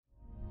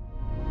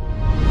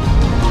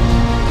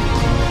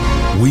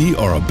We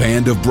are a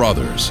band of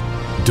brothers,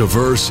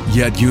 diverse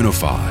yet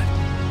unified,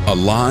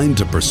 aligned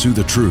to pursue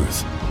the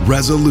truth,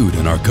 resolute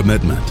in our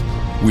commitment.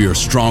 We are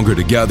stronger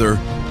together,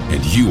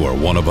 and you are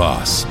one of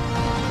us.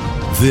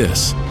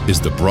 This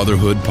is the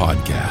Brotherhood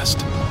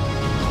Podcast.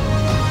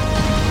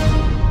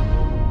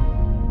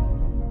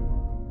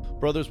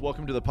 Brothers,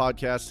 welcome to the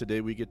podcast.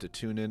 Today we get to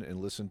tune in and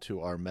listen to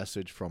our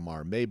message from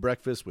our May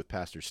breakfast with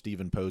Pastor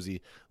Stephen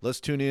Posey. Let's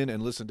tune in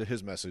and listen to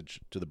his message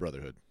to the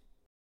Brotherhood.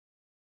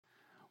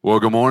 Well,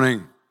 good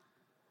morning.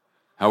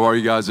 How are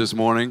you guys this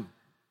morning?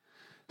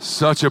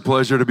 Such a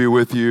pleasure to be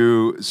with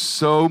you.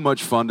 So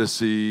much fun to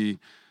see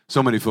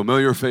so many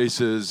familiar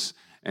faces,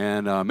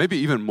 and maybe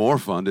even more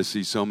fun to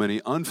see so many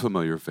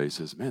unfamiliar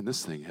faces. Man,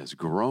 this thing has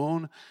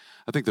grown.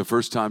 I think the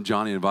first time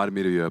Johnny invited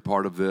me to be a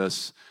part of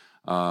this,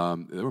 there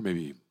were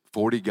maybe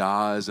 40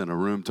 guys in a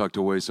room tucked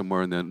away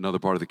somewhere in another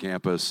part of the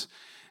campus,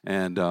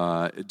 and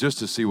just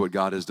to see what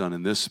God has done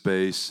in this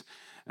space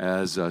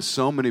as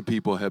so many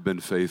people have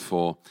been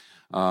faithful.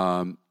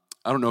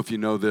 I don't know if you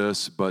know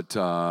this, but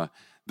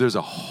there's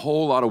a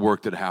whole lot of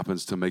work that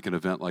happens to make an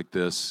event like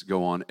this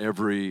go on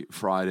every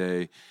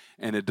Friday,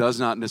 and it does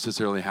not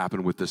necessarily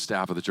happen with the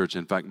staff of the church.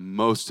 In fact,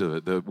 most of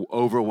it, the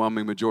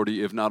overwhelming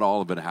majority, if not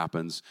all of it,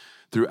 happens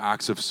through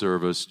acts of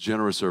service,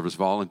 generous service,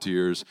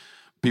 volunteers,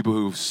 people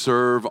who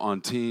serve on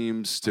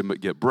teams to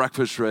get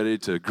breakfast ready,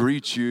 to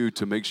greet you,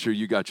 to make sure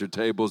you got your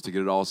tables, to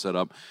get it all set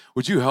up.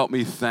 Would you help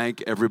me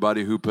thank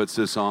everybody who puts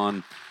this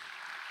on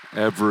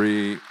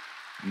every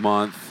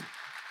month?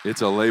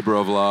 It's a labor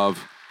of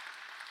love.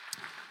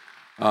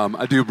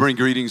 I do bring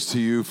greetings to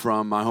you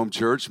from my home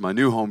church, my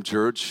new home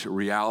church,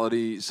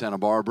 Reality Santa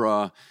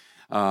Barbara.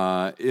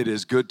 It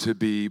is good to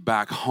be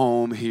back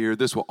home here.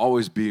 This will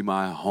always be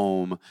my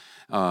home.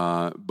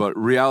 But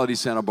Reality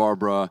Santa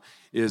Barbara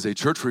is a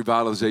church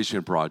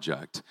revitalization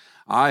project.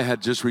 I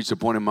had just reached a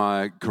point in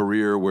my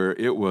career where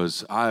it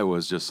was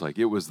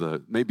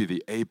maybe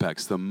the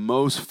apex. The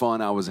most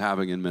fun I was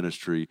having in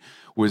ministry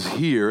was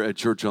here at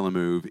Church on the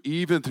Move,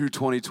 even through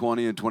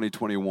 2020 and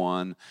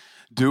 2021,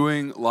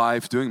 doing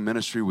life, doing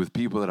ministry with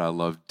people that I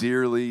love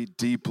dearly,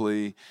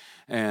 deeply,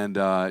 and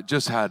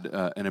just had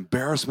an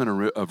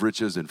embarrassment of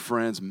riches and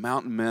friends.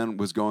 Mountain Men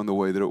was going the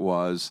way that it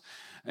was,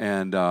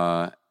 and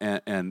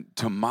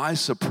to my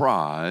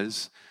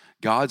surprise,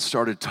 God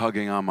started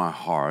tugging on my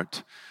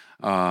heart.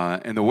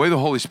 And the way the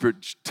Holy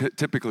Spirit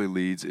typically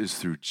leads is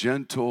through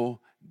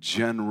gentle,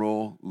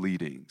 general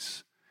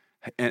leadings.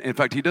 And in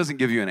fact, He doesn't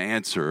give you an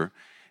answer.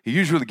 He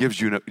usually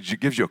gives you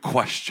a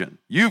question.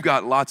 You've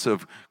got lots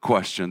of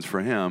questions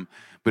for Him,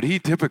 but He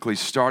typically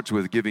starts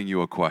with giving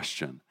you a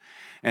question.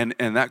 And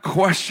that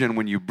question,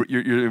 when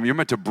you're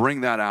meant to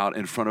bring that out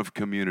in front of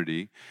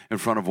community, in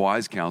front of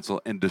wise counsel,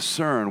 and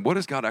discern what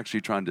is God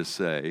actually trying to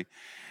say.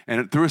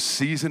 And through a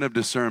season of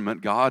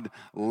discernment, God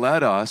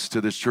led us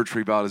to this church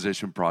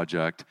revitalization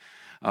project.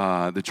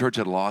 The church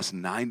had lost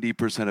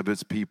 90% of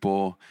its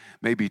people,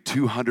 maybe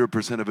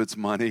 200% of its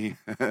money.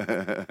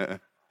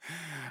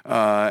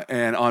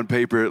 And on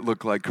paper, it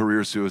looked like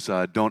career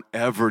suicide. Don't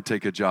ever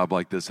take a job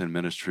like this in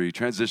ministry.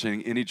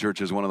 Transitioning any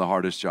church is one of the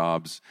hardest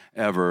jobs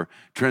ever.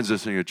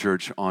 Transitioning a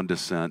church on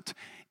descent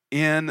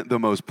in the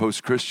most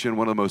post-Christian,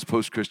 one of the most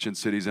post-Christian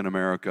cities in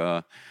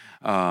America,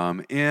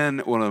 in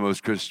one of the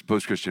most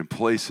post-Christian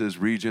places,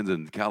 regions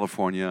in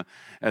California.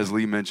 As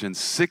Lee mentioned,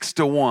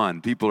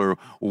 6-1. People are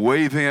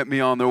waving at me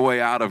on their way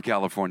out of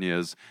California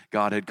as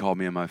God had called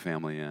me and my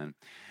family in.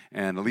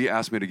 And Lee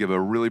asked me to give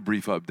a really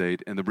brief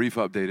update, and the brief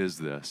update is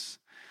this.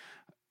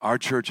 Our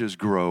church is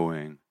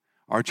growing.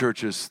 Our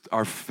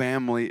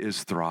family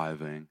is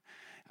thriving.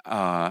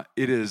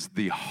 It is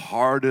the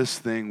hardest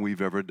thing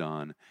we've ever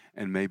done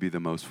and maybe the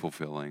most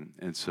fulfilling.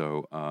 And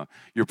so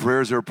your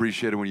prayers are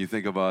appreciated when you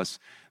think of us.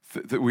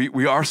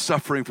 We are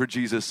suffering for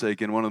Jesus'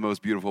 sake in one of the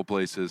most beautiful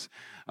places,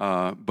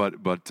 but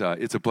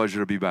it's a pleasure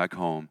to be back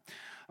home.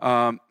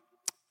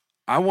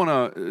 I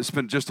want to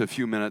spend just a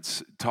few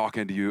minutes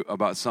talking to you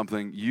about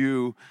something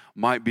you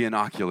might be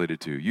inoculated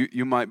to.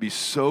 You might be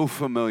so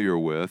familiar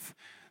with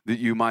that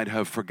you might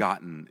have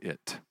forgotten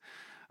it.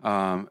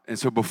 And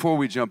so before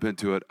we jump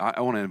into it,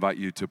 I want to invite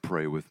you to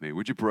pray with me.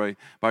 Would you pray?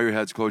 Bow your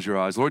heads, close your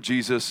eyes. Lord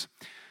Jesus,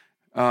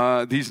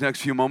 these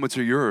next few moments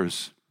are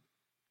yours.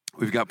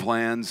 We've got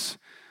plans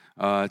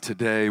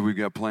today. We've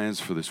got plans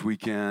for this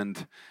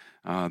weekend.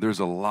 There's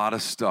a lot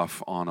of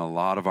stuff on a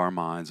lot of our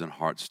minds and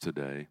hearts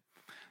today.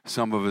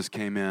 Some of us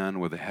came in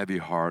with a heavy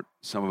heart.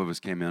 Some of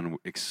us came in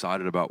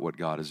excited about what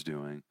God is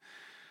doing.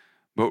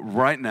 But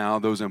right now,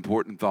 those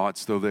important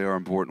thoughts, though they are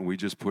important, we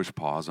just push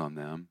pause on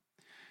them.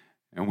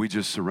 And we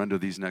just surrender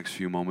these next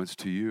few moments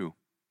to you.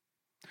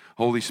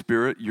 Holy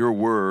Spirit, your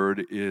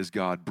word is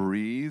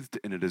God-breathed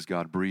and it is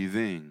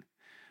God-breathing.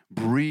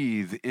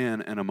 breathe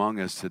in and among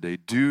us today.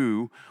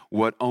 Do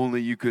what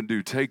only you can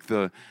do. Take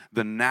the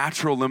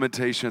natural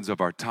limitations of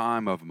our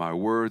time, of my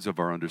words, of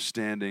our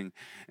understanding,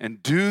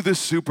 and do the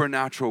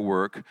supernatural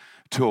work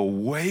to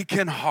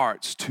awaken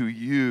hearts to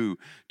you,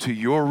 to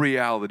your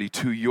reality,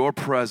 to your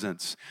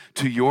presence,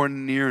 to your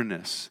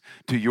nearness,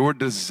 to your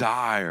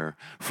desire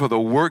for the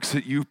works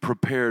that you've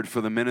prepared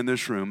for the men in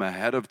this room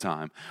ahead of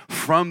time,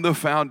 from the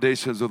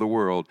foundations of the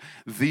world.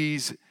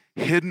 These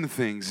hidden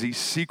things, these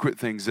secret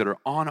things that are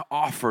on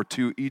offer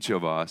to each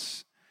of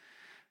us,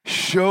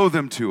 show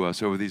them to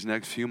us over these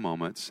next few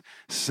moments.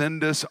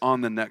 Send us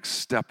on the next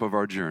step of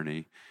our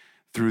journey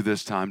through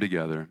this time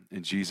together.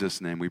 In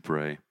Jesus' name we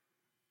pray.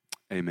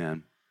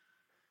 Amen.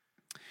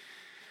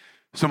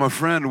 So my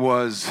friend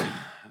was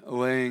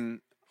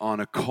laying on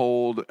a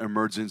cold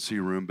emergency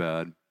room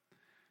bed,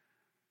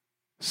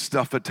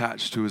 stuff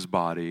attached to his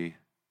body,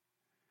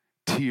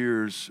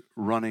 tears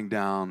running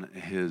down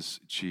his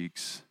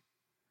cheeks.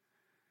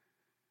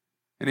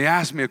 And he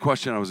asked me a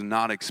question I was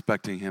not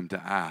expecting him to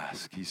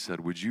ask. He said,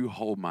 "Would you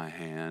hold my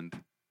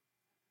hand?"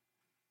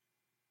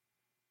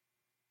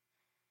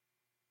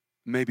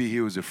 Maybe he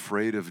was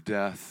afraid of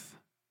death.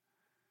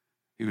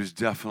 He was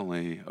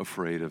definitely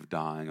afraid of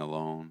dying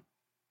alone.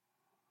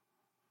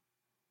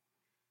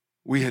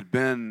 We had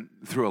been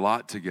through a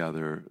lot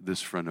together,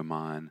 this friend of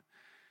mine.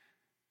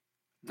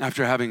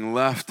 After having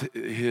left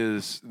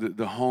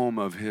the home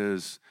of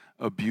his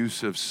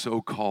abusive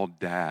so-called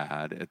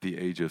dad at the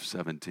age of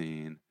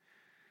 17,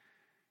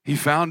 he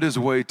found his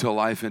way to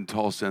life in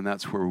Tulsa, and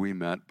that's where we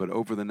met. But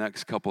over the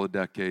next couple of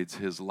decades,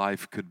 his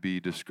life could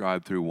be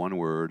described through one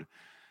word: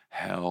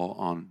 hell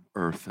on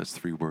earth. That's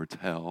 3 words: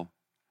 hell.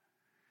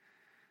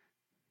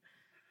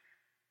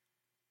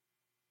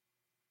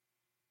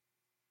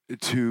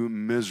 Two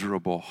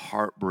miserable,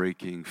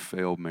 heartbreaking,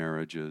 failed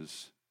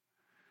marriages,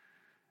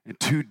 and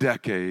 2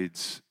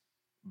 decades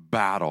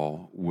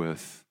battle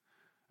with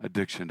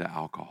addiction to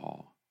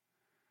alcohol.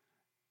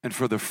 And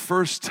for the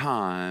first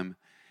time,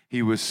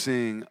 he was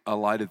seeing a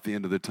light at the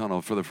end of the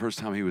tunnel. For the first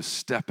time, he was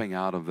stepping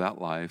out of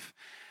that life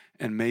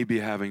and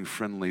maybe having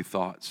friendly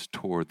thoughts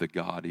toward the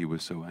God he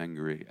was so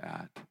angry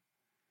at.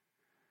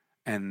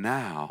 And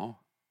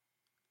now,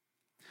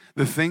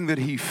 the thing that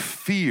he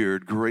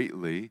feared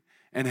greatly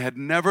and had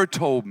never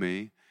told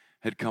me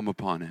had come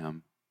upon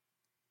him.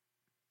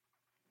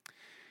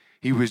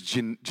 He was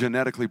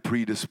genetically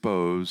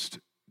predisposed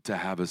to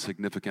have a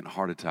significant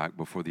heart attack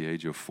before the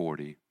age of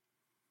 40.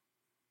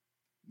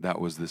 That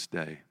was this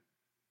day.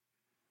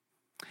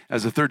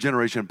 As a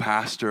third-generation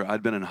pastor,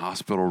 I'd been in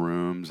hospital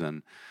rooms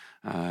and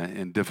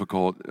in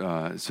difficult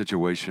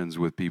situations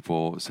with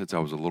people since I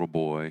was a little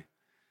boy.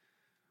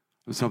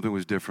 But something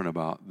was different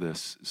about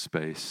this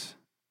space.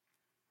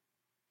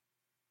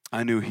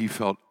 I knew he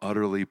felt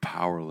utterly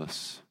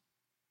powerless.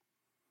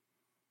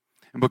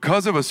 And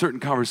because of a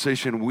certain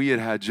conversation we had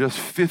had just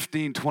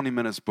 15, 20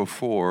 minutes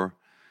before,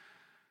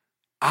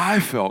 I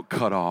felt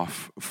cut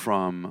off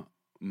from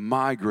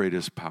my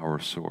greatest power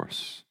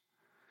source.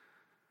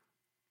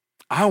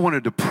 I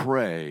wanted to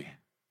pray.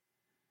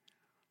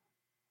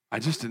 I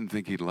just didn't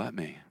think he'd let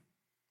me.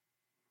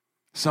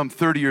 Some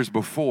 30 years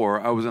before,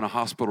 I was in a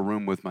hospital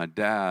room with my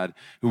dad,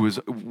 who was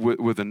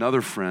with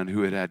another friend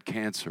who had had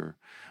cancer.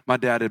 My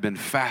dad had been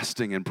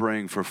fasting and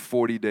praying for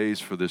 40 days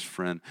for this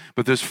friend,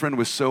 but this friend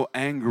was so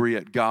angry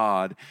at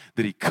God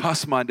that he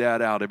cussed my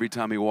dad out every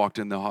time he walked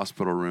in the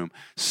hospital room,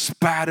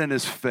 spat in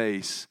his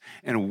face,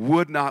 and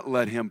would not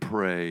let him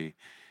pray.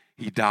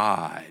 He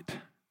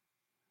died.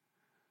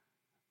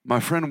 My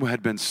friend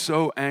had been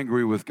so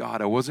angry with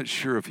God, I wasn't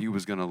sure if he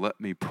was going to let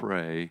me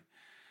pray.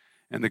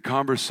 And the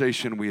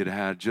conversation we had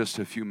had just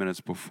a few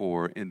minutes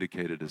before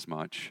indicated as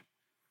much.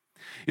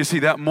 You see,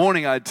 that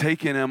morning I'd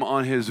taken him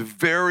on his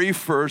very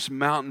first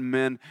Mountain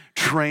Men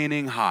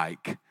training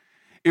hike.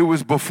 It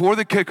was before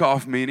the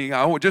kickoff meeting.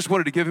 I just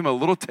wanted to give him a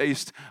little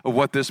taste of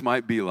what this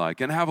might be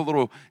like and have a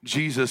little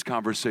Jesus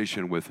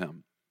conversation with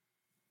him.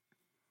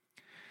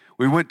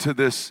 We went to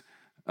this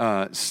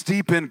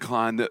steep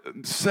incline that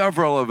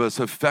several of us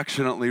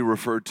affectionately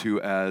referred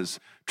to as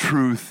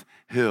Truth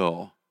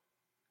Hill.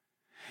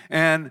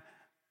 And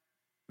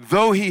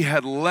though he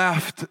had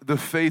left the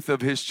faith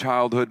of his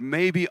childhood,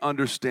 maybe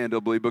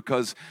understandably,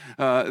 because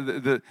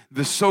the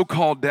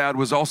so-called dad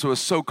was also a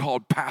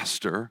so-called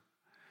pastor,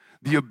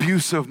 the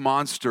abusive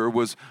monster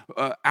was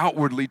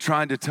outwardly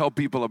trying to tell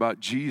people about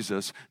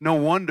Jesus. No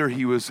wonder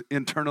he was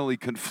internally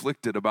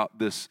conflicted about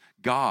this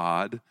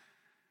God.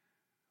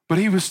 But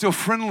he was still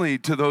friendly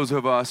to those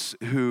of us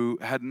who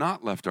had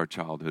not left our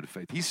childhood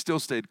faith. He still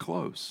stayed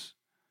close.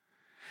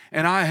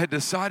 And I had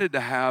decided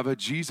to have a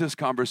Jesus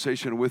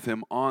conversation with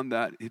him on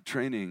that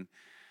training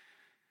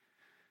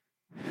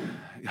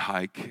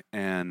hike.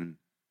 And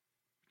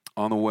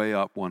on the way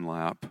up one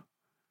lap,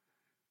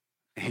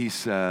 he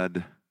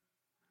said,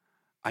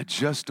 "I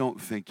just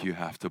don't think you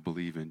have to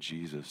believe in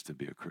Jesus to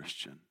be a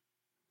Christian."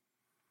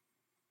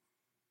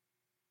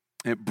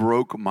 It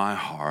broke my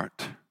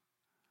heart.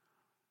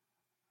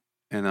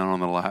 And then on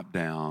the lap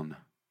down,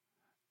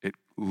 it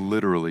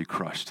literally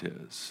crushed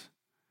his.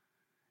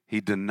 He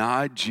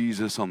denied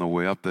Jesus on the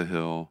way up the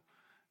hill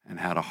and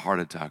had a heart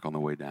attack on the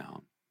way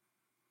down.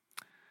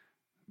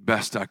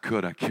 Best I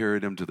could, I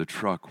carried him to the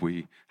truck.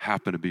 We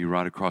happened to be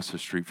right across the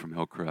street from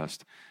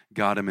Hillcrest.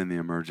 Got him in the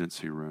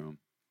emergency room.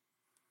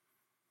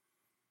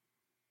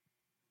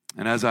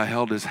 And as I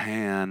held his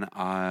hand,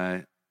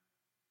 I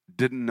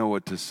didn't know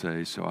what to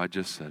say, so I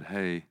just said,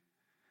 "Hey,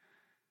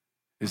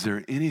 is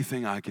there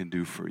anything I can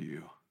do for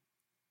you?"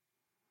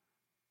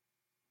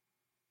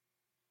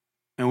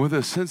 And with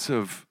a sense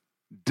of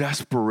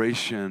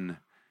desperation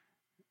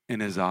in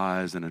his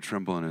eyes and a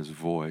tremble in his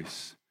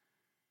voice,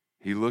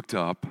 he looked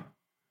up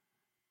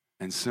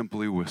and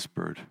simply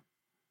whispered,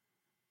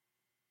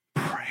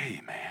 "Pray,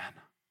 man."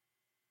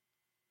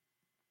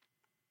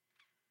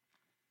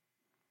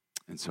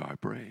 And so I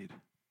prayed.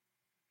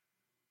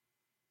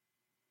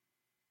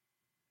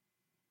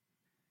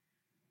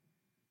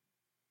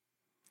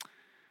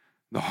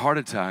 The heart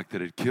attack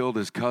that had killed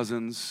his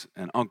cousins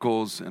and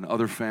uncles and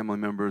other family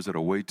members at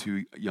a way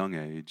too young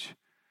age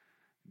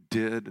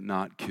did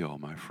not kill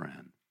my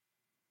friend.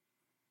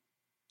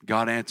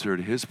 God answered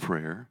his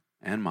prayer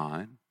and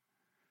mine,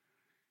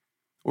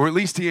 or at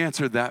least he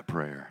answered that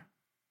prayer.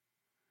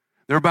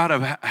 There are about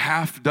a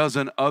half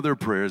dozen other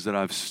prayers that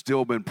I've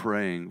still been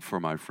praying for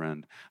my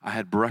friend. I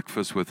had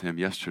breakfast with him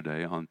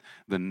yesterday on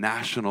the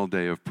National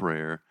Day of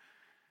Prayer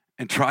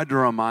and tried to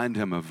remind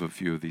him of a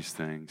few of these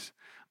things.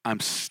 I'm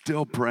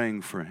still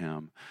praying for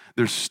him.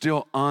 There's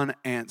still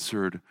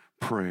unanswered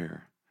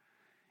prayer.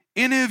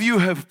 Any of you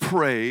have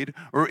prayed,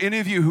 or any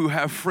of you who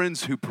have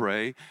friends who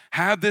pray,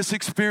 have this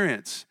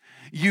experience.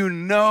 You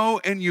know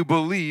and you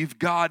believe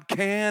God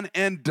can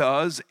and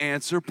does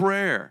answer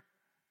prayer.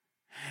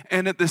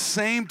 And at the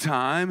same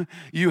time,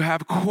 you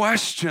have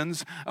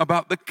questions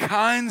about the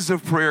kinds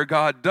of prayer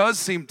God does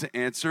seem to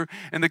answer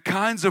and the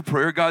kinds of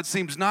prayer God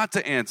seems not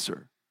to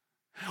answer.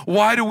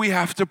 Why do we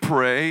have to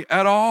pray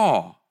at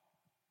all?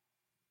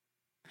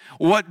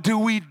 What do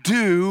we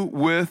do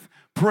with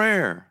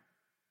prayer?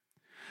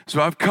 So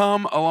I've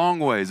come a long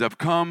ways. I've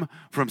come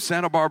from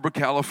Santa Barbara,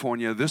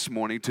 California this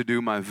morning to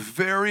do my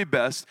very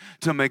best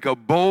to make a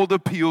bold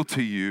appeal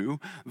to you,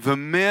 the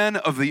men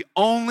of the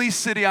only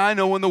city I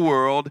know in the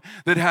world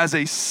that has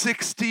a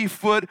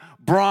 60-foot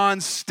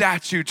bronze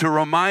statue to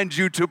remind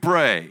you to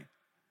pray.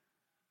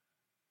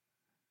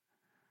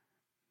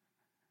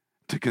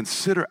 To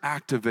consider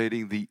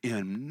activating the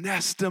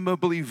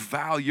inestimably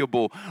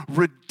valuable,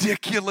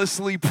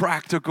 ridiculously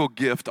practical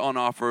gift on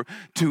offer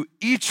to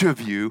each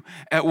of you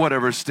at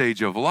whatever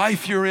stage of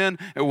life you're in,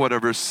 at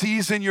whatever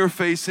season you're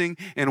facing,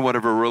 in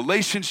whatever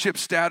relationship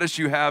status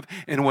you have,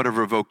 in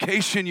whatever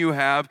vocation you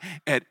have,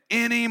 at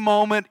any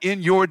moment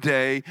in your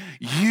day,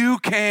 you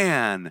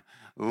can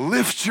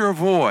lift your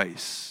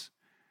voice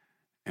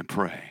and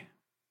pray.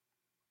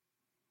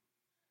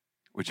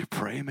 Would you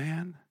pray,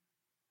 man?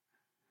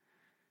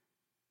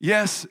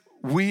 Yes,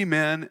 we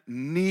men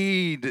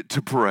need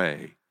to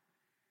pray.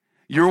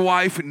 Your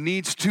wife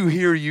needs to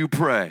hear you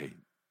pray.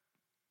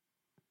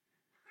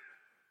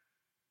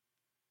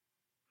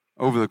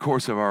 Over the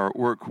course of our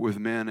work with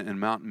men and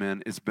mountain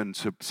men, it's been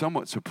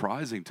somewhat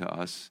surprising to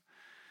us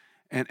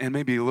and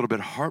maybe a little bit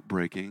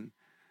heartbreaking,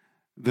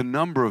 the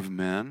number of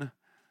men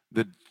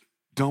that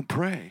don't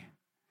pray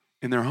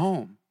in their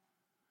home.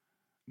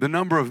 The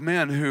number of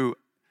men who,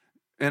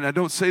 and I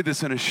don't say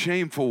this in a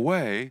shameful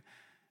way,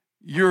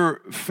 your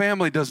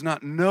family does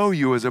not know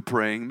you as a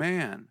praying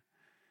man.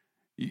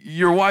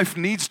 Your wife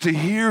needs to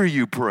hear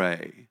you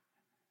pray.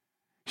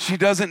 She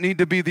doesn't need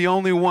to be the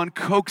only one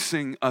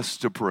coaxing us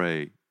to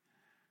pray.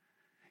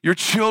 Your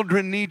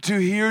children need to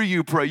hear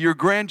you pray. Your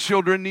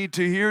grandchildren need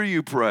to hear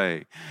you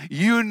pray.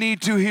 You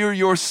need to hear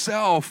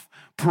yourself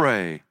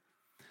pray.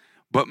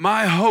 But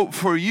my hope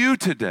for you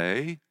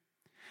today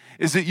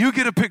is that you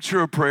get a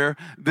picture of prayer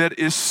that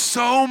is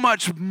so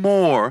much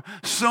more,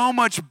 so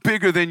much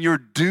bigger than your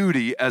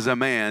duty as a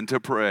man to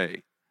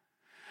pray.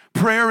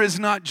 Prayer is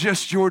not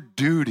just your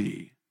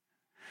duty.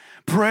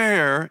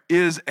 Prayer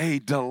is a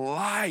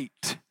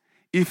delight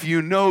if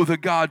you know the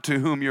God to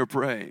whom you're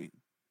praying.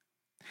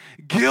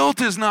 Guilt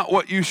is not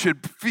what you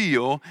should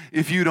feel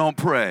if you don't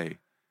pray.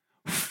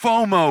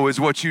 FOMO is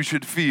what you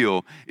should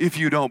feel if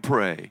you don't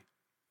pray.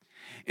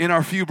 In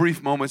our few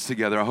brief moments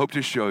together, I hope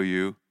to show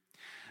you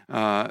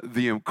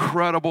the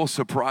incredible,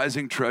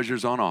 surprising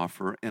treasures on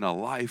offer in a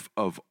life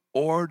of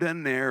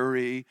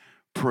ordinary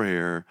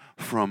prayer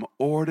from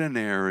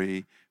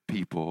ordinary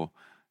people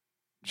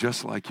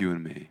just like you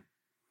and me.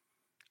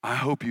 I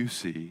hope you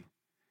see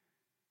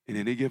in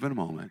any given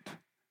moment,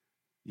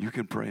 you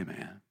can pray,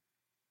 man.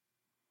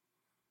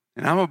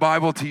 And I'm a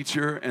Bible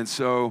teacher, and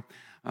so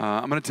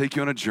I'm going to take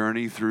you on a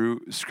journey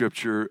through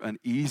Scripture, an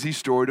easy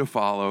story to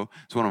follow.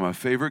 It's one of my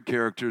favorite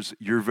characters.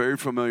 You're very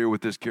familiar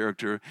with this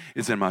character.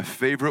 It's in my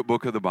favorite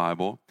book of the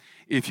Bible.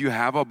 If you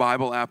have a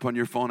Bible app on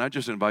your phone, I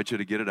just invite you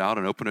to get it out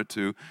and open it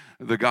to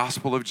the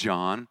Gospel of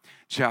John,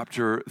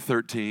 chapter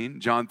 13,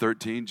 John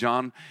 13.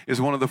 John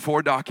is one of the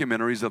 4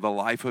 documentaries of the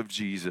life of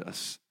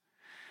Jesus.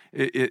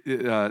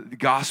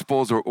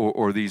 Gospels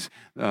or these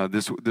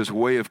this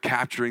way of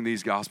capturing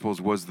these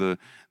Gospels was the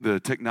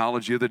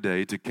technology of the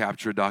day to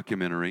capture a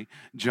documentary.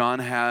 John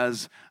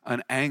has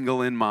an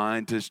angle in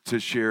mind to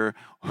share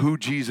who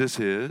Jesus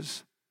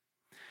is.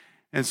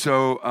 And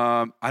so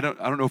I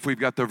don't know if we've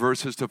got the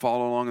verses to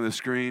follow along on the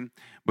screen,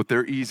 but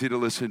they're easy to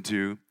listen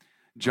to.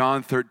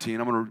 John 13,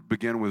 I'm going to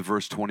begin with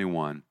verse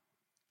 21.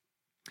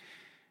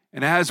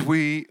 And as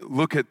we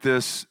look at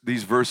these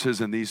verses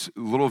and these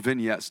little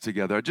vignettes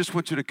together, I just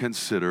want you to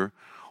consider,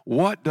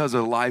 what does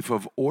a life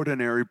of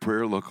ordinary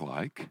prayer look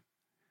like?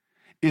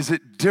 Is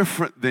it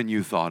different than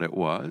you thought it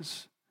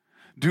was?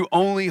 Do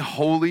only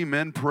holy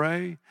men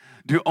pray?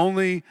 Do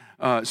only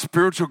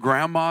spiritual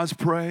grandmas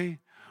pray?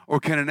 Or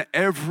can an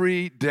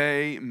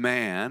everyday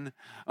man,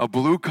 a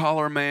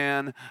blue-collar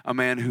man, a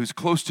man who's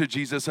close to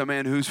Jesus, a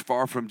man who's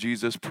far from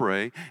Jesus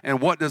pray? And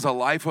what does a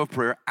life of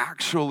prayer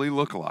actually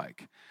look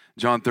like?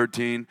 John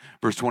 13,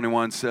 verse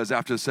 21 says,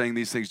 after saying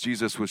these things,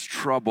 Jesus was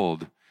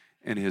troubled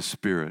in his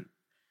spirit.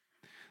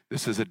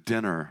 This is a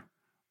dinner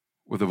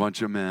with a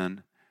bunch of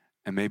men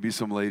and maybe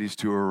some ladies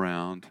too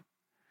around.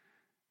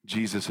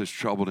 Jesus is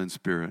troubled in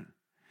spirit.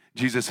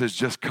 Jesus has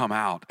just come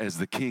out as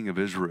the King of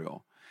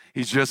Israel.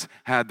 He's just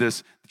had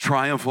this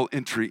triumphal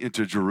entry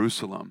into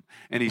Jerusalem,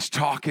 and he's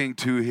talking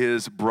to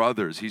his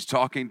brothers. He's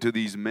talking to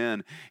these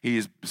men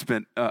he's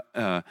spent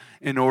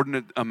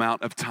inordinate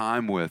amount of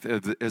time with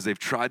as they've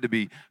tried to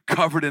be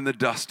covered in the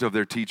dust of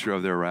their teacher,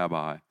 of their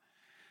rabbi.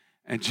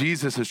 And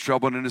Jesus is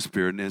troubled in his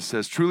spirit, and it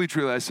says, truly,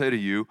 truly, I say to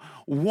you,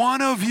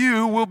 one of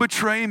you will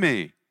betray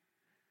me.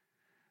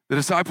 The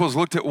disciples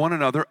looked at one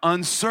another,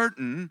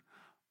 uncertain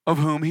of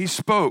whom he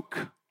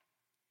spoke.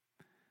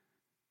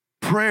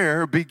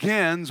 Prayer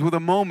begins with a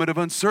moment of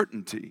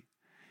uncertainty.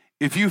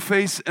 If you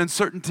face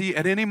uncertainty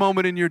at any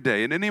moment in your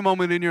day, at any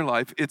moment in your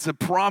life, it's a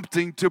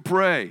prompting to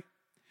pray.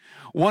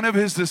 One of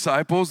his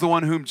disciples, the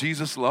one whom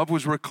Jesus loved,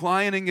 was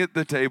reclining at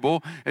the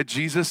table at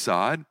Jesus'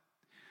 side.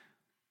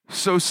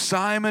 So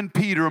Simon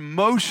Peter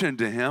motioned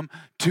to him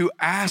to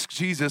ask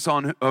Jesus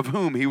of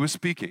whom he was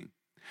speaking.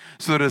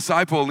 So the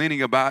disciple,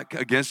 leaning back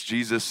against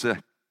Jesus,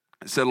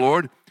 said,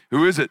 Lord,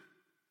 who is it?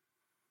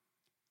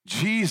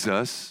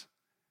 Jesus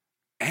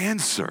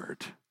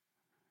answered,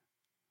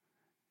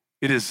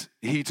 it is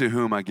he to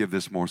whom I give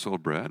this morsel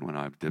of bread when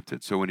I've dipped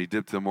it. So when he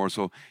dipped the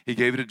morsel, he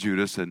gave it to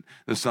Judas, and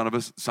the son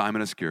of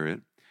Simon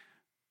Iscariot.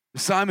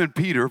 Simon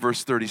Peter,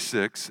 verse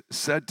 36,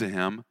 said to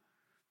him,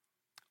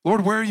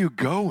 Lord, where are you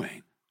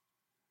going?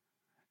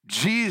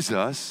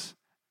 Jesus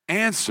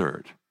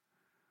answered,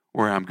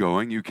 where I'm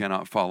going, you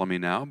cannot follow me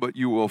now, but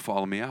you will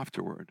follow me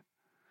afterward.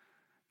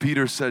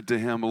 Peter said to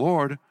him,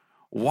 Lord,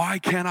 why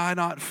can I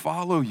not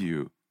follow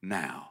you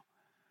now?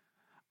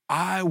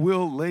 I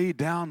will lay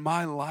down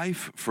my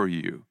life for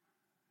you.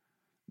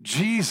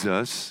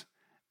 Jesus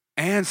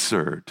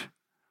answered,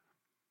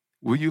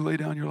 will you lay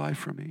down your life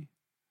for me?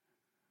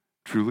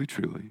 Truly,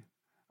 truly,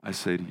 I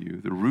say to you,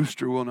 the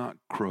rooster will not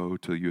crow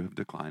till you have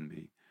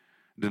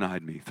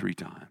denied me 3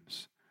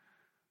 times.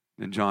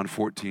 In John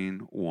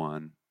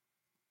 14:1,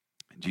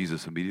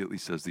 Jesus immediately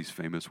says these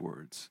famous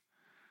words,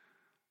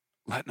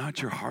 let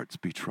not your hearts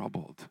be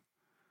troubled.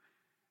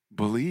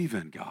 Believe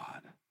in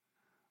God.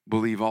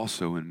 Believe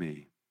also in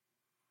me.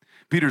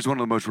 Peter's one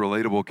of the most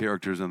relatable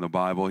characters in the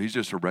Bible. He's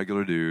just a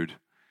regular dude.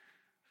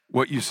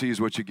 What you see is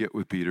what you get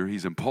with Peter.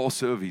 He's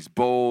impulsive, he's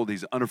bold,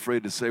 he's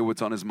unafraid to say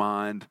what's on his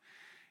mind.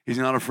 He's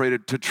not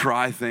afraid to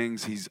try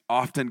things. He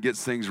often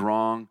gets things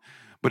wrong,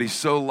 but he's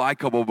so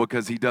likable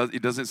because he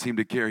doesn't seem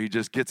to care. He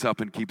just gets up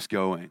and keeps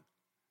going.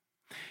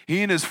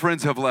 He and his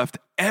friends have left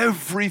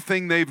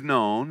everything they've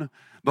known,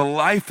 the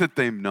life that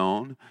they've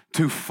known,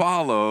 to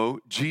follow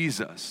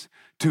Jesus,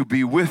 to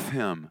be with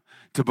him,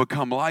 to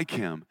become like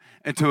him,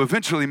 and to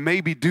eventually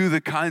maybe do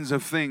the kinds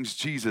of things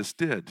Jesus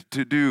did,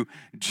 to do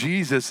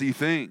Jesus-y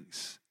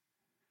things.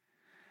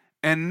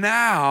 And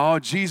now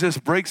Jesus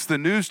breaks the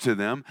news to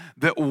them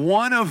that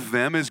one of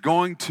them is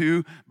going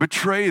to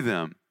betray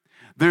them.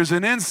 There's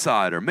an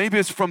insider. Maybe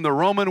it's from the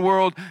Roman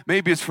world.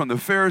 Maybe it's from the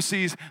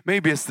Pharisees.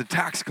 Maybe it's the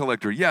tax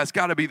collector. Yeah, it's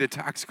got to be the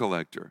tax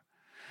collector.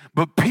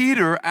 But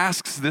Peter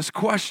asks this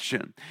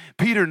question.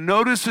 Peter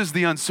notices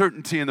the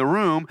uncertainty in the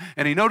room,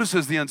 and he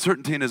notices the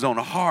uncertainty in his own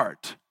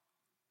heart.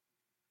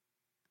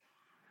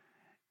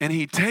 And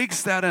he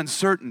takes that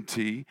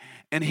uncertainty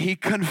and he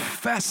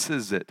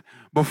confesses it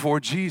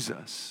before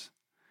Jesus.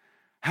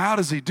 How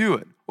does he do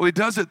it? Well, he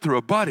does it through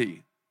a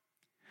buddy.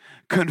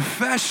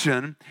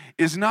 Confession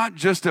is not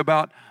just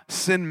about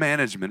sin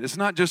management. It's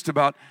not just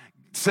about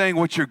saying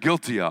what you're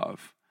guilty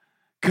of.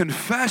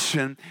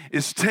 Confession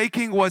is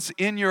taking what's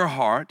in your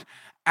heart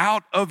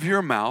out of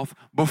your mouth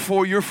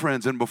before your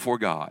friends and before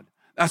God.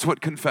 That's what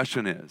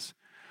confession is.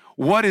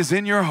 What is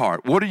in your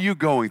heart? What are you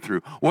going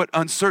through? What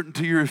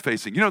uncertainty you're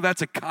facing? You know,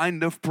 that's a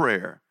kind of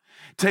prayer.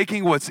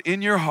 Taking what's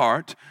in your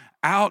heart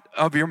out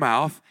of your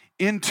mouth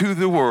into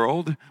the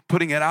world,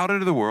 putting it out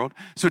into the world.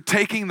 So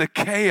taking the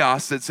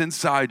chaos that's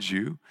inside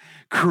you,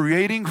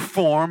 creating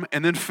form,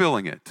 and then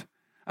filling it.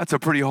 That's a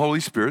pretty Holy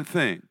Spirit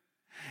thing.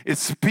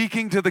 It's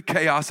speaking to the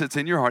chaos that's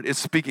in your heart. It's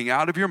speaking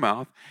out of your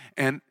mouth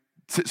and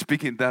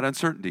speaking that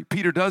uncertainty.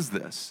 Peter does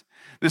this.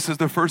 This is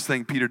the first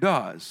thing Peter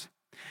does.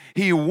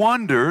 He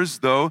wonders,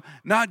 though,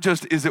 not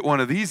just is it one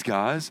of these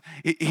guys,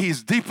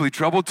 he's deeply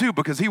troubled too,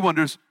 because he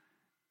wonders,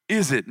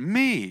 is it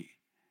me?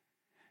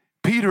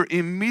 Peter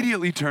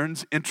immediately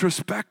turns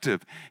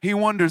introspective. He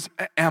wonders,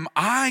 am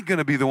I going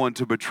to be the one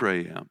to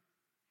betray him?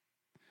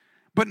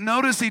 But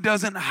notice he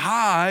doesn't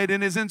hide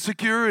in his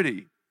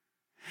insecurity.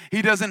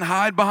 He doesn't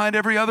hide behind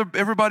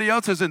everybody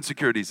else's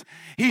insecurities.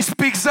 He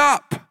speaks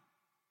up.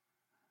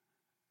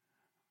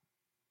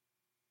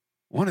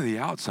 One of the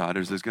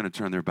outsiders is going to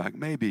turn their back,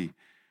 maybe,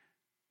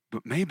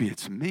 but maybe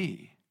it's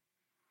me.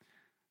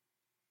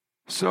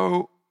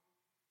 So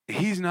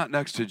he's not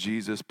next to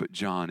Jesus, but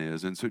John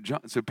is. And so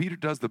Peter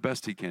does the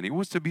best he can. He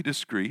wants to be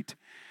discreet.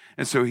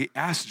 And so he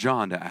asks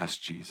John to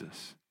ask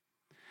Jesus.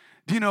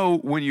 Do you know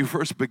when you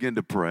first begin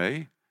to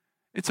pray,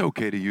 it's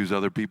okay to use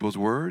other people's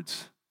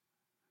words.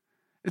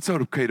 It's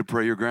okay to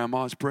pray your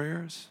grandma's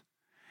prayers.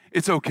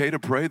 It's okay to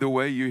pray the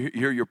way you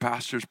hear your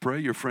pastors pray,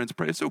 your friends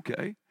pray. It's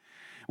okay.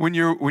 When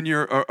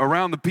you're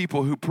around the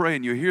people who pray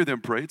and you hear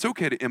them pray, it's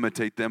okay to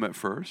imitate them at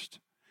first.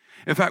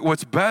 In fact,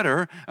 what's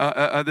better,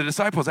 the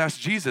disciples asked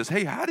Jesus,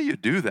 hey, how do you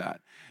do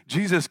that?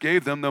 Jesus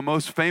gave them the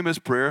most famous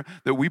prayer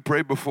that we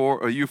pray before,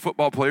 or you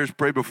football players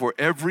pray before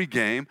every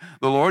game,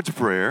 the Lord's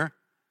Prayer.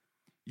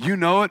 You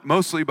know it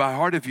mostly by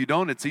heart. If you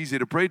don't, it's easy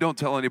to pray. Don't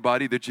tell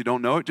anybody that you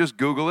don't know it. Just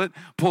Google it,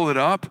 pull it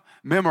up,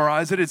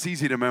 memorize it. It's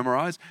easy to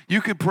memorize.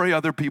 You can pray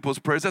other people's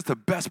prayers. That's the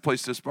best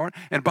place to start.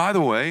 And by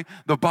the way,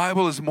 the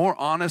Bible is more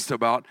honest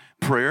about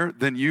prayer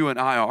than you and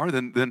I are,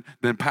 than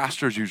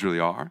pastors usually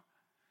are.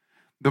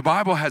 The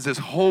Bible has this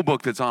whole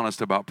book that's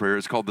honest about prayer.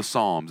 It's called the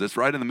Psalms. It's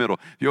right in the middle.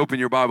 If you open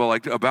your Bible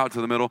like about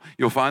to the middle,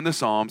 you'll find the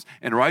Psalms,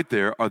 and right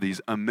there are these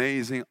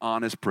amazing,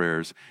 honest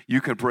prayers. You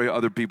can pray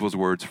other people's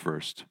words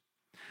first.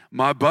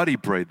 My buddy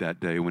prayed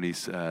that day when he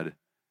said,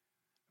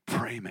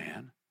 pray,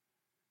 man.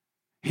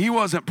 He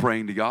wasn't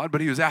praying to God, but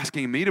he was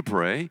asking me to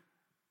pray.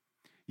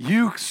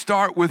 You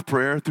start with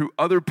prayer through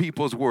other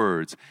people's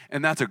words,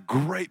 and that's a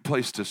great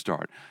place to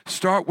start.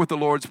 Start with the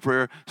Lord's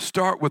Prayer.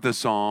 Start with the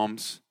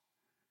Psalms.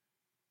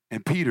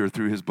 And Peter,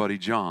 through his buddy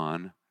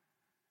John,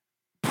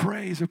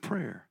 prays a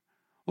prayer.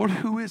 Lord,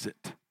 who is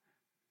it?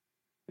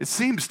 It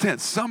seems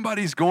tense.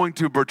 Somebody's going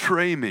to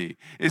betray me.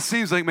 It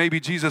seems like maybe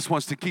Jesus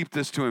wants to keep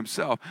this to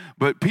himself,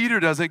 but Peter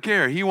doesn't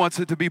care. He wants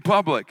it to be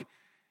public.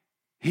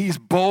 He's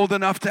bold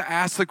enough to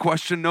ask the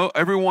question no,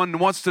 everyone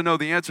wants to know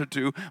the answer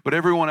to, but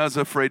everyone is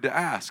afraid to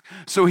ask.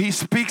 So he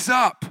speaks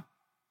up.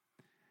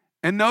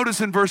 And notice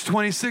in verse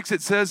 26,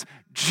 it says,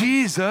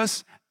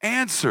 Jesus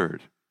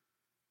answered.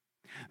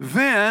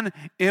 Then,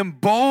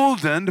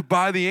 emboldened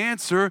by the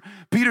answer,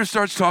 Peter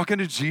starts talking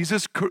to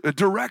Jesus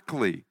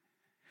directly.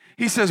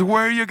 He says,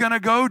 where are you going to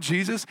go,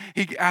 Jesus?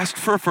 He asked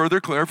for further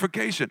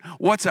clarification.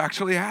 What's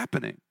actually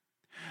happening?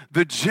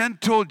 The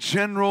gentle,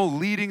 general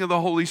leading of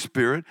the Holy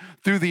Spirit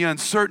through the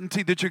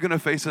uncertainty that you're going to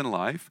face in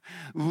life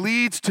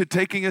leads to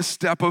taking a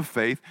step of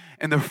faith.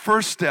 And the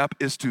first step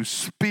is to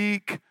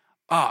speak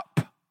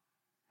up.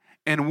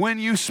 And when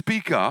you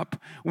speak up,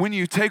 when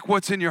you take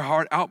what's in your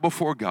heart out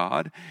before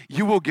God,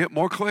 you will get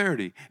more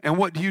clarity. And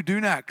what do you do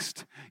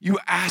next? You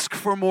ask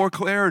for more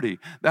clarity.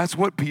 That's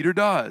what Peter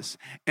does.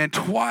 And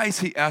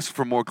twice he asks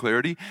for more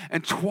clarity,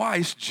 and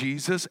twice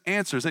Jesus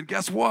answers. And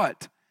guess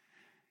what?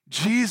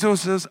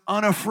 Jesus is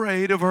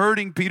unafraid of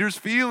hurting Peter's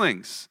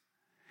feelings.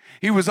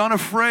 He was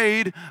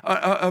unafraid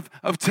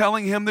of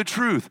telling him the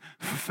truth,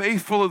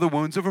 faithful of the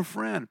wounds of a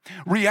friend.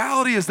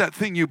 Reality is that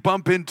thing you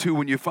bump into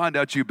when you find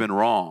out you've been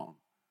wrong.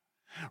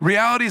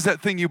 Reality is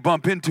that thing you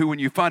bump into when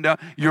you find out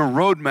your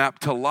roadmap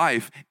to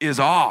life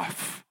is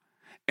off,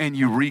 and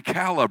you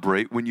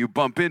recalibrate when you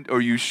bump in,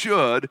 or you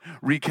should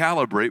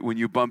recalibrate when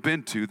you bump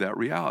into that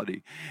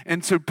reality.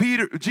 And so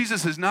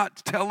Jesus is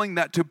not telling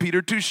that to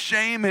Peter to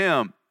shame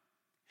him.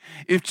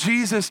 If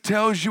Jesus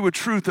tells you a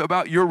truth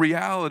about your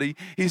reality,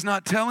 he's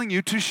not telling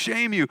you to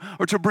shame you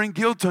or to bring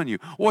guilt on you.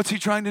 What's he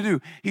trying to do?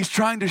 He's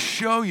trying to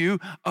show you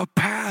a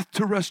path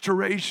to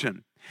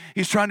restoration.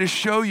 He's trying to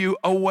show you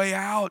a way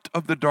out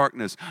of the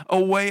darkness, a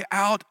way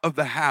out of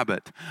the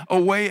habit, a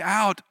way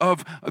out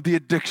of the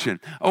addiction,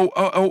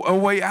 a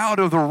way out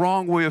of the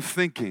wrong way of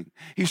thinking.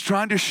 He's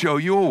trying to show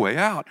you a way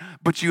out,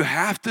 but you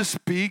have to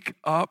speak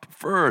up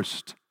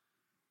first.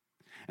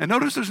 And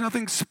notice there's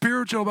nothing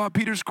spiritual about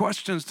Peter's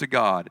questions to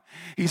God.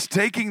 He's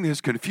taking his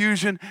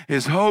confusion,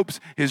 his hopes,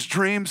 his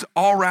dreams,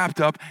 all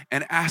wrapped up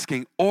and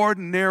using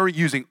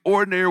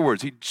ordinary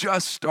words. He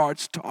just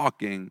starts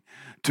talking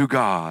to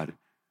God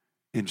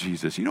in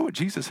Jesus. You know what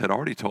Jesus had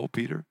already told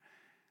Peter?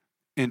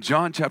 In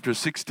John chapter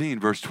 16,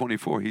 verse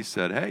 24, he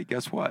said, hey,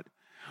 guess what?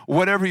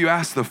 Whatever you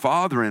ask the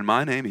Father in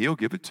my name, he'll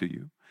give it to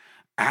you.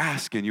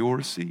 Ask and you'll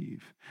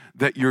receive,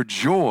 that your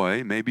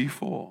joy may be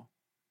full.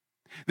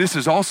 This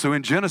is also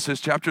in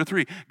Genesis chapter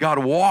 3. God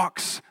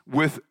walks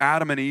with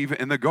Adam and Eve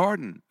in the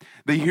garden.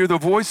 They hear the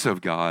voice of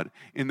God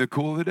in the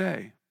cool of the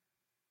day.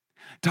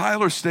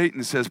 Tyler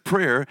Staton says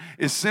prayer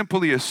is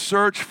simply a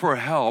search for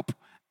help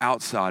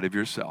outside of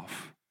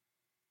yourself.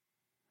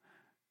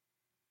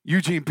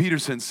 Eugene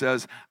Peterson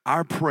says,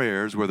 our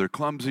prayers, whether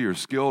clumsy or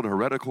skilled,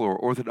 heretical or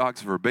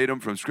orthodox, verbatim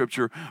from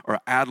Scripture, or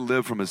ad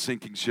lib from a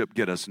sinking ship,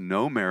 get us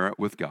no merit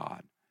with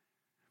God.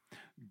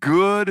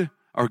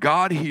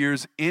 God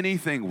hears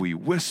anything we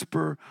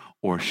whisper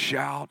or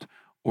shout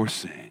or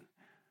sing.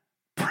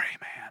 Pray,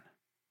 man.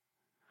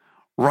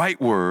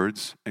 Right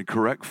words and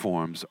correct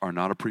forms are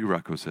not a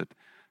prerequisite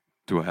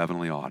to a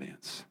heavenly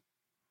audience.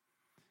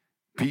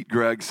 Pete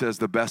Greig says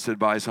the best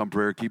advice on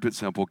prayer, keep it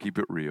simple, keep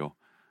it real,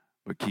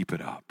 but keep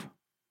it up.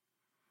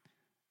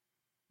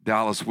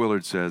 Dallas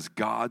Willard says,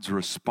 God's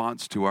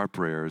response to our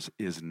prayers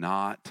is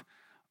not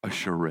a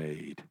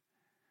charade.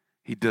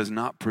 He does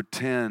not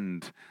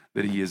pretend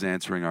that he is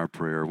answering our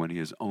prayer when he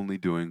is only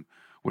doing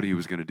what he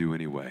was going to do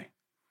anyway.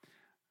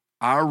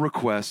 Our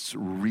requests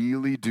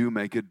really do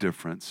make a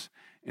difference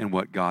in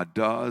what God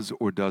does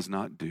or does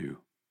not do.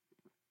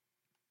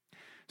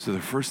 So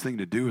the first thing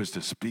to do is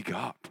to speak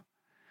up.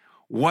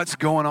 What's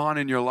going on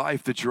in your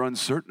life that you're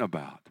uncertain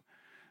about?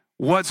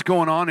 What's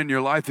going on in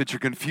your life that you're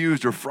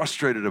confused or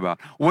frustrated about?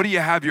 What do you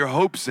have your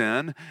hopes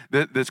in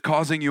that's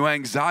causing you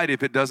anxiety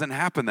if it doesn't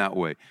happen that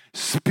way?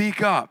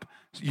 Speak up.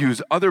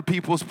 Use other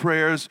people's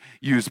prayers.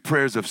 Use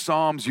prayers of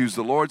Psalms. Use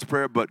the Lord's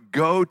Prayer. But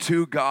go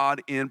to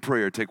God in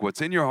prayer. Take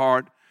what's in your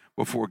heart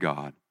before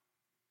God.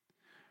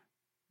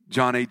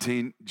 John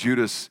 18,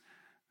 Judas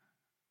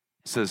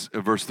says,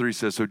 verse 3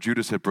 says, so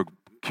Judas had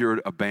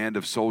procured a band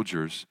of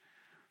soldiers.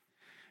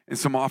 And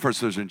some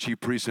officers and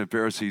chief priests and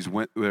Pharisees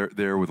went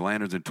there with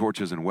lanterns and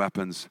torches and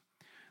weapons.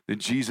 Then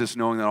Jesus,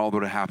 knowing that all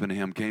that had happened to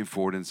him, came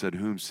forward and said,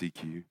 whom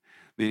seek you?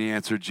 Then he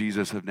answered,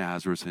 Jesus of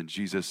Nazareth. And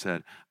Jesus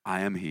said, I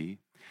am he.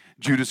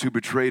 Judas, who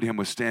betrayed him,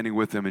 was standing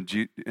with them.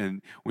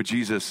 And when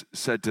Jesus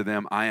said to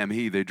them, I am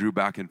he, they drew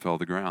back and fell to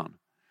the ground.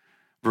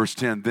 Verse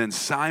 10, then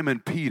Simon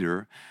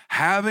Peter,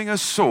 having a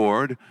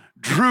sword,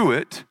 drew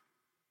it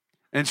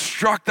and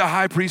struck the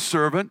high priest's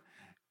servant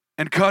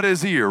and cut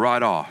his ear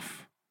right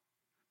off.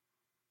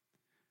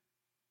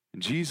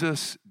 And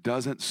Jesus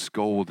doesn't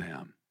scold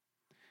him.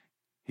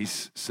 He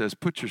says,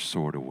 put your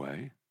sword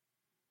away.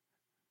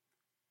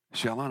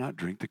 Shall I not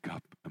drink the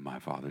cup in my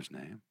Father's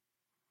name?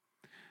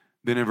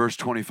 Then in verse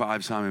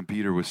 25, Simon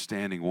Peter was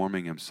standing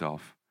warming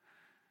himself.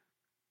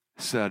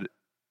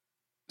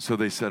 So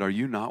they said, are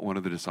you not one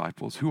of the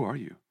disciples? Who are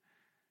you?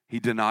 He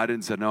denied it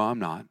and said, no, I'm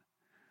not.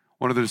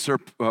 One of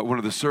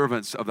the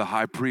servants of the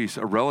high priest,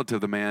 a relative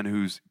of the man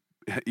whose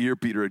ear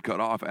Peter had cut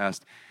off,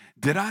 asked,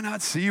 did I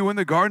not see you in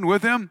the garden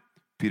with him?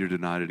 Peter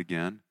denied it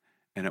again,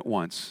 and at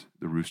once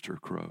the rooster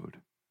crowed.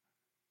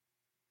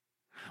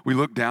 We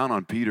look down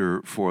on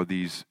Peter for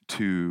these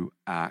two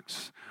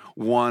acts.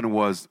 One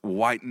was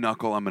white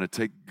knuckle, I'm going to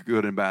take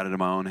good and bad into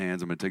my own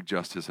hands, I'm going to take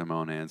justice in my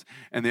own hands.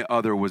 And the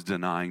other was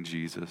denying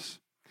Jesus.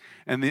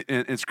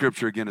 And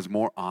Scripture, again, is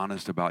more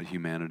honest about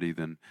humanity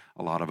than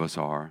a lot of us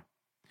are.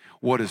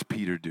 What is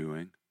Peter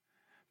doing?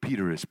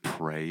 Peter is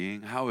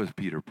praying. How is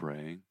Peter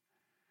praying?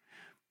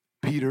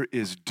 Peter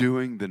is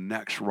doing the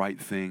next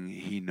right thing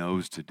he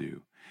knows to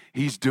do.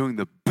 He's doing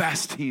the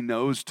best he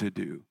knows to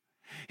do.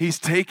 He's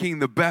taking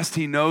the best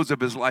he knows of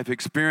his life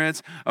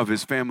experience, of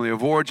his family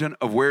of origin,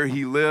 of where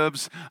he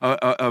lives,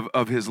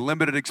 of his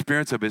limited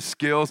experience, of his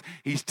skills.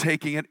 He's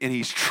taking it and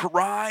he's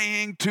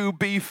trying to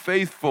be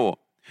faithful.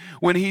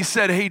 When he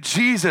said, hey,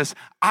 Jesus,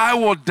 I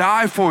will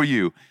die for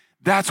you,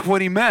 that's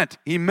what he meant.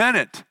 He meant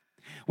it.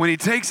 When he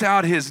takes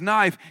out his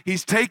knife,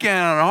 he's taking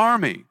out an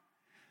army,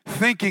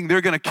 thinking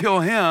they're going to kill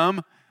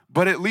him,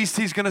 but at least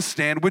he's going to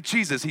stand with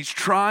Jesus. He's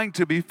trying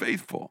to be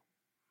faithful.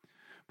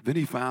 But then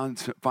he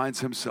finds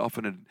himself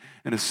in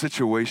a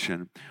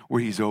situation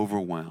where he's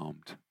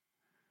overwhelmed,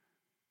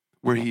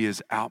 where he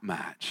is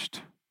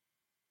outmatched.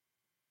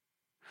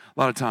 A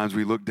lot of times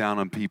we look down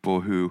on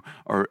people who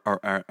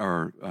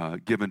are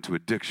given to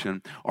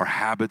addiction or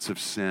habits of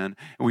sin,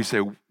 and we say,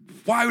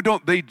 why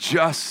don't they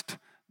just ...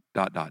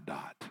 At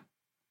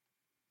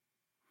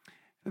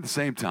the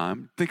same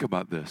time, think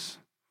about this.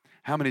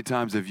 How many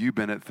times have you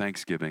been at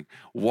Thanksgiving,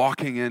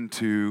 walking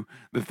into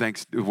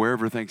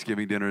wherever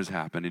Thanksgiving dinner has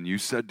happened, and you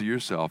said to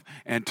yourself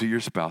and to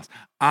your spouse,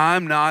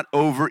 I'm not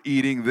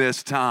overeating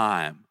this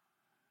time.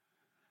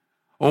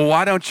 Well,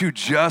 why don't you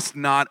just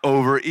not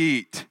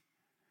overeat?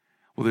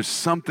 Well, there's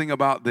something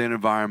about the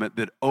environment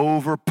that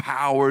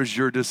overpowers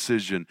your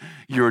decision.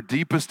 Your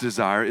deepest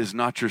desire is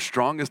not your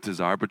strongest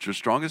desire, but your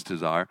strongest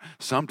desire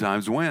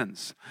sometimes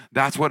wins.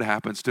 That's what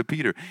happens to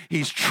Peter.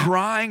 He's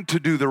trying to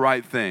do the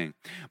right thing,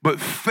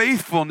 but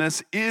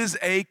faithfulness is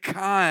a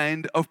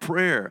kind of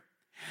prayer.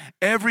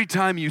 Every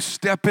time you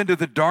step into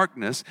the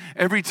darkness,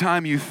 every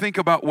time you think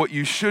about what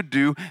you should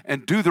do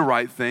and do the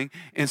right thing,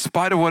 in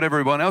spite of what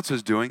everyone else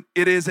is doing,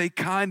 it is a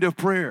kind of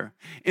prayer.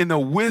 In the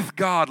with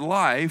God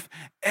life,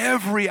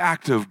 every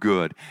act of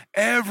good,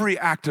 every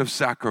act of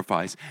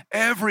sacrifice,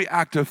 every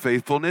act of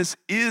faithfulness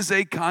is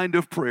a kind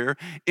of prayer,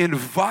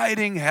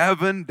 inviting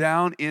heaven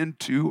down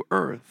into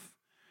earth.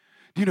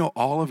 Do you know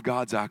all of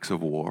God's acts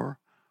of war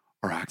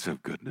are acts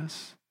of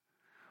goodness?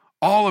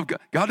 All of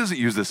God doesn't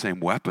use the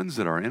same weapons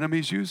that our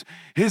enemies use.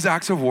 His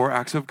acts of war,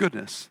 acts of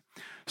goodness.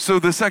 So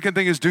the second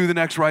thing is do the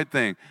next right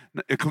thing.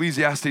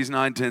 Ecclesiastes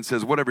 9:10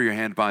 says, whatever your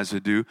hand finds to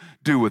do,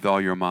 do with all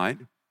your might.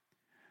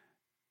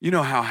 You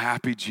know how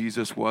happy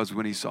Jesus was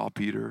when he saw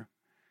Peter?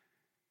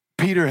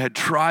 Peter had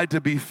tried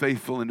to be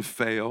faithful and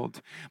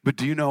failed. But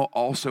do you know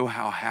also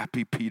how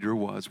happy Peter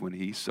was when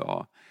he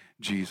saw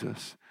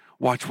Jesus?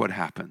 Watch what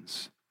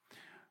happens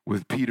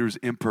with Peter's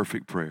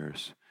imperfect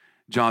prayers.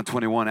 John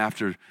 21,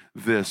 after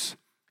this,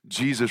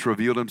 Jesus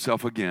revealed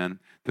himself again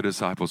to the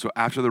disciples. So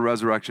after the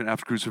resurrection,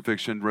 after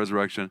crucifixion,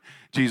 resurrection,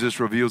 Jesus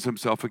reveals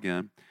himself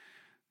again.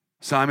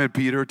 Simon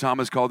Peter,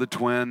 Thomas called the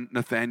twin,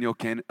 Nathanael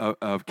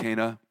of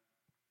Cana,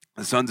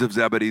 the sons of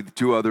Zebedee, the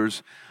two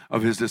others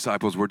of his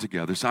disciples were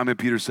together. Simon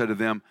Peter said to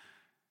them,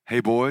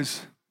 hey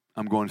boys,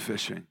 I'm going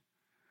fishing.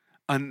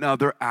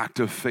 Another act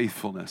of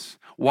faithfulness.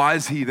 Why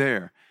is he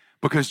there?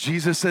 Because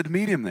Jesus said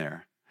meet him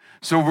there.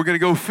 So we're going to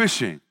go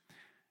fishing.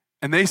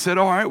 And they said,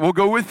 all right, we'll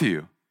go with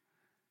you.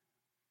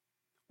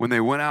 When they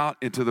went out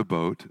into the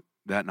boat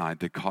that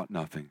night, they caught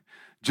nothing.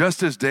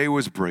 Just as day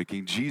was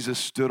breaking, Jesus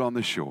stood on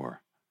the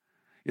shore.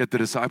 Yet the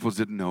disciples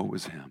didn't know it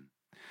was him.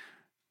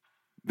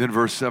 Then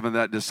verse 7,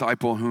 that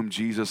disciple whom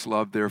Jesus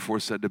loved therefore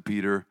said to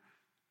Peter,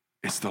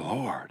 it's the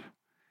Lord.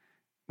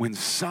 When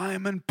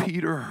Simon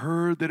Peter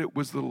heard that it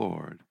was the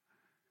Lord,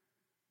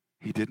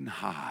 he didn't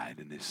hide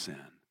in his sin.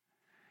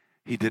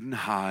 He didn't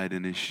hide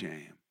in his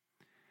shame.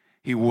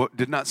 He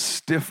did not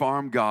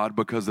stiff-arm God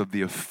because of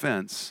the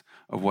offense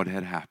of what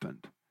had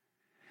happened.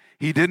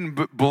 He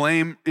didn't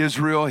blame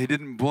Israel. He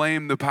didn't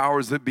blame the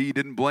powers that be. He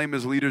didn't blame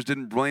his leaders.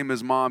 Didn't blame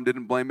his mom.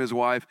 Didn't blame his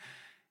wife.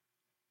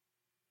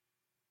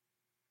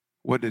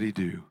 What did he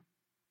do?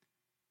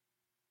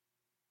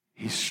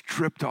 He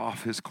stripped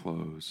off his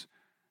clothes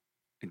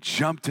and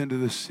jumped into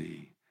the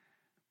sea.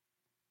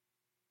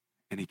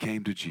 And he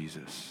came to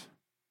Jesus.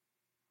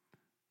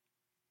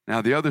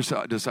 Now the other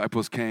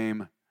disciples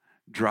came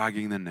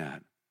dragging the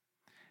net.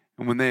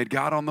 And when they had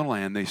got on the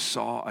land, they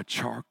saw a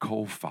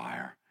charcoal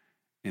fire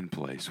in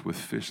place with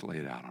fish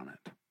laid out on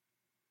it.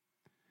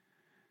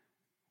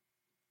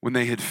 When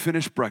they had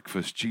finished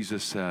breakfast,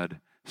 Jesus said,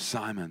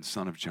 Simon,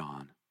 son of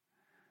John,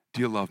 do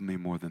you love me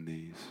more than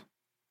these?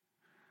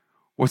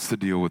 What's the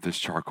deal with this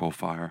charcoal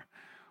fire?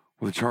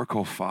 Well, the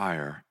charcoal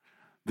fire,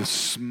 the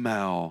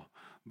smell,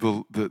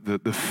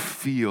 the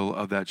feel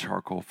of that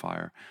charcoal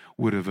fire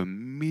would have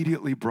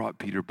immediately brought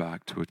Peter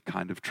back to a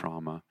kind of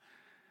trauma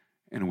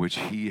in which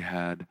he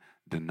had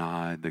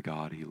denied the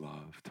God he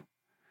loved.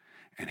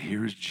 And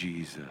here's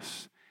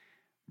Jesus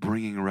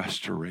bringing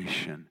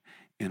restoration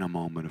in a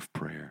moment of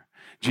prayer.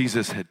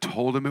 Jesus had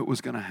told him it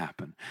was going to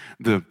happen.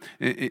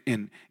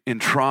 In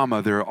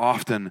trauma, there are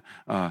often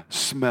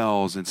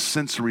smells and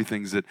sensory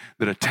things that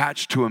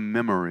attach to a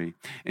memory.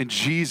 And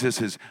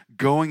Jesus is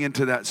going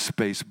into that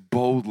space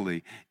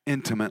boldly,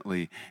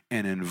 intimately,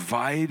 and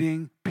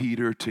inviting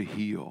Peter to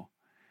heal.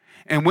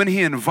 And when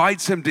he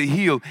invites him to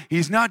heal,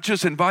 he's not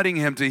just inviting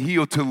him to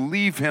heal to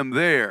leave him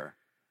there.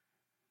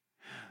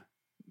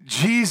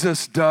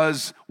 Jesus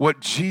does what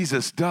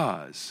Jesus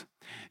does.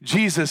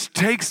 Jesus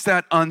takes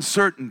that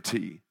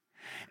uncertainty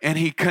and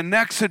he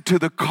connects it to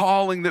the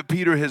calling that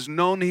Peter has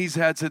known he's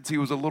had since he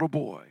was a little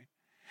boy.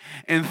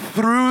 And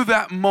through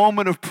that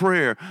moment of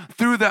prayer,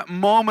 through that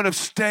moment of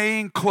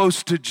staying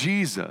close to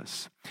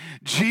Jesus,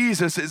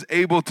 Jesus is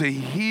able to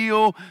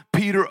heal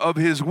Peter of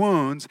his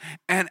wounds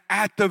and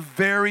at the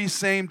very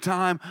same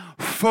time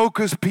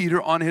focus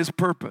Peter on his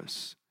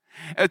purpose.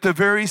 At the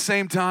very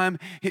same time,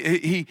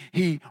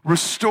 he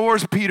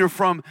restores Peter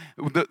from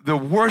the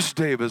worst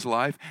day of his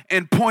life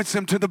and points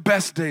him to the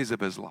best days of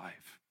his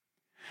life.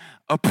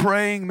 A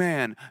praying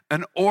man,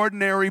 an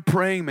ordinary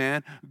praying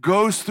man,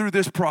 goes through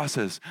this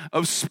process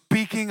of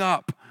speaking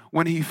up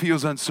when he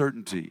feels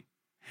uncertainty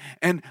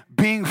and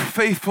being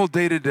faithful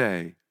day to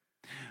day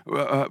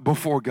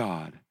before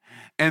God.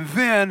 And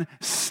then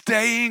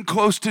staying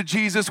close to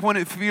Jesus when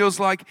it feels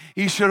like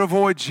he should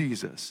avoid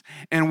Jesus.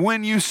 And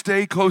when you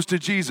stay close to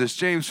Jesus,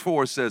 James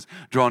 4 says,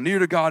 draw near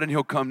to God and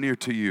he'll come near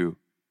to you.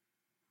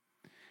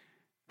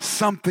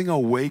 Something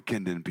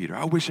awakened in Peter.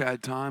 I wish I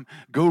had time.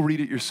 Go read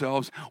it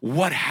yourselves.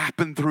 What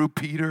happened through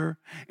Peter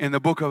in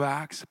the book of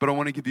Acts? But I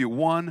want to give you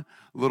one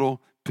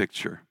little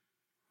picture.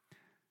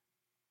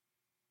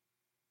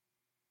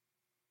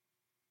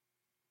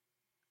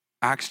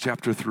 Acts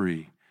chapter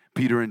 3.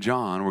 Peter and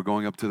John were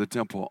going up to the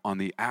temple on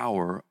the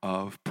hour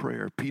of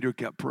prayer. Peter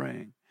kept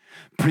praying.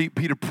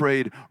 Peter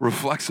prayed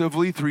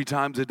reflexively 3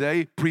 times a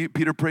day.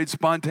 Peter prayed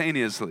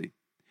spontaneously.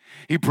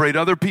 He prayed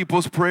other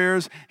people's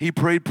prayers. He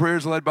prayed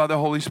prayers led by the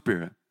Holy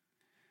Spirit.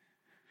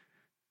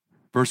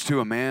 Verse 2,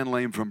 a man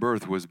lame from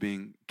birth was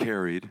being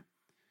carried,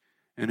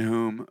 in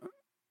whom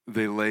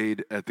they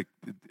laid at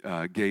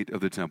the gate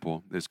of the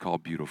temple, that's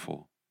called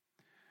Beautiful,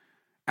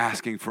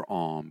 asking for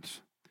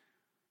alms.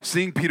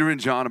 Seeing Peter and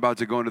John about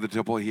to go into the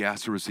temple, he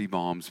asked to receive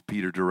alms.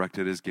 Peter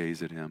directed his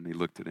gaze at him. He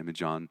looked at him, and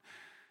John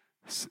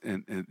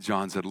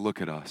said,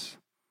 look at us.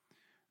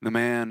 The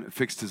man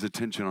fixed his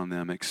attention on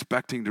them,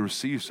 expecting to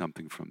receive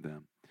something from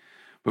them.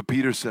 But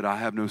Peter said, I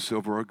have no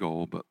silver or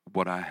gold, but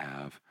what I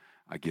have,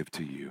 I give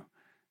to you.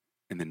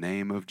 In the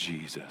name of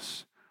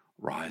Jesus,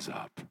 rise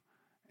up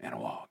and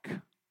walk.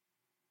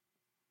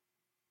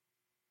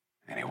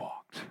 And he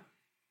walked.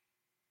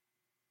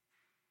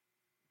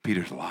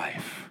 Peter's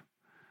life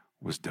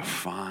was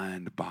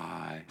defined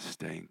by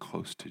staying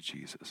close to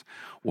Jesus.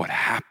 What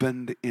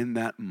happened in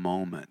that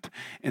moment,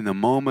 in the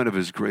moment of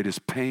his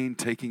greatest pain,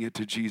 taking it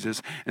to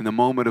Jesus, in the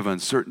moment of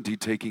uncertainty,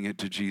 taking it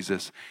to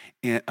Jesus,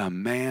 a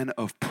man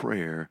of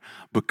prayer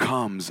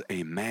becomes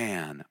a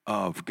man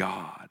of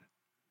God.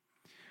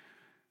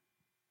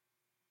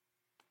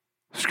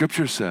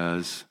 Scripture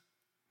says,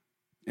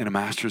 in a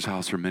master's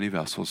house are many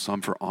vessels,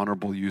 some for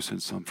honorable use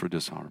and some for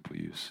dishonorable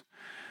use.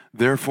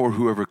 Therefore,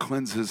 whoever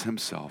cleanses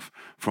himself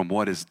from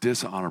what is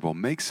dishonorable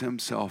makes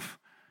himself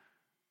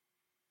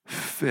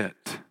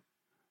fit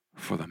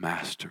for the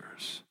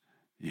master's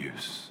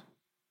use.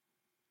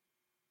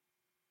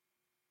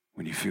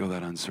 When you feel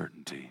that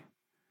uncertainty,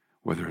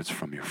 whether it's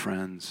from your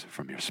friends,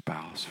 from your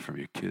spouse, from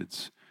your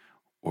kids,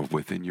 or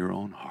within your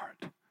own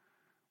heart,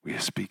 will you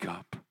speak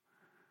up?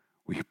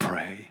 Will you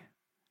pray?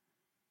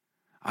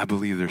 I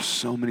believe there's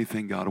so many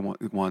things God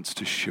wants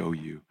to show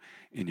you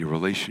in your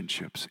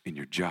relationships, in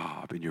your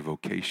job, in your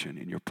vocation,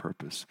 in your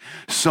purpose.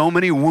 So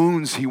many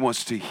wounds he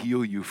wants to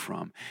heal you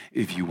from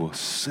if you will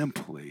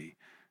simply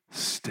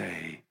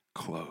stay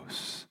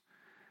close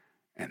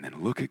and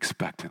then look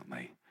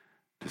expectantly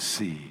to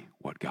see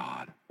what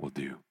God will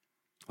do.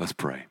 Let's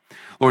pray.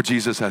 Lord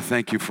Jesus, I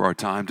thank you for our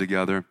time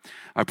together.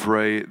 I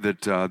pray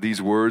that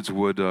these words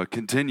would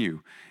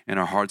continue in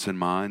our hearts and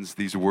minds.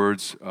 These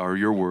words are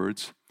your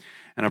words.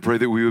 And I pray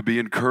that we would be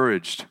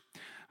encouraged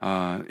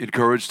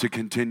to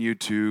continue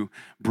to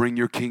bring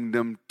your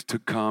kingdom to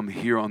come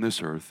here on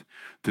this earth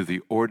through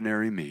the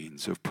ordinary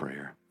means of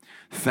prayer.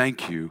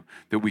 Thank you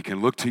that we can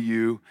look to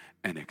you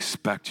and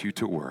expect you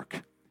to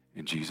work.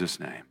 In Jesus'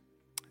 name,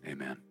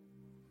 amen.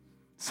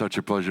 Such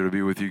a pleasure to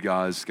be with you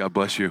guys. God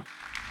bless you.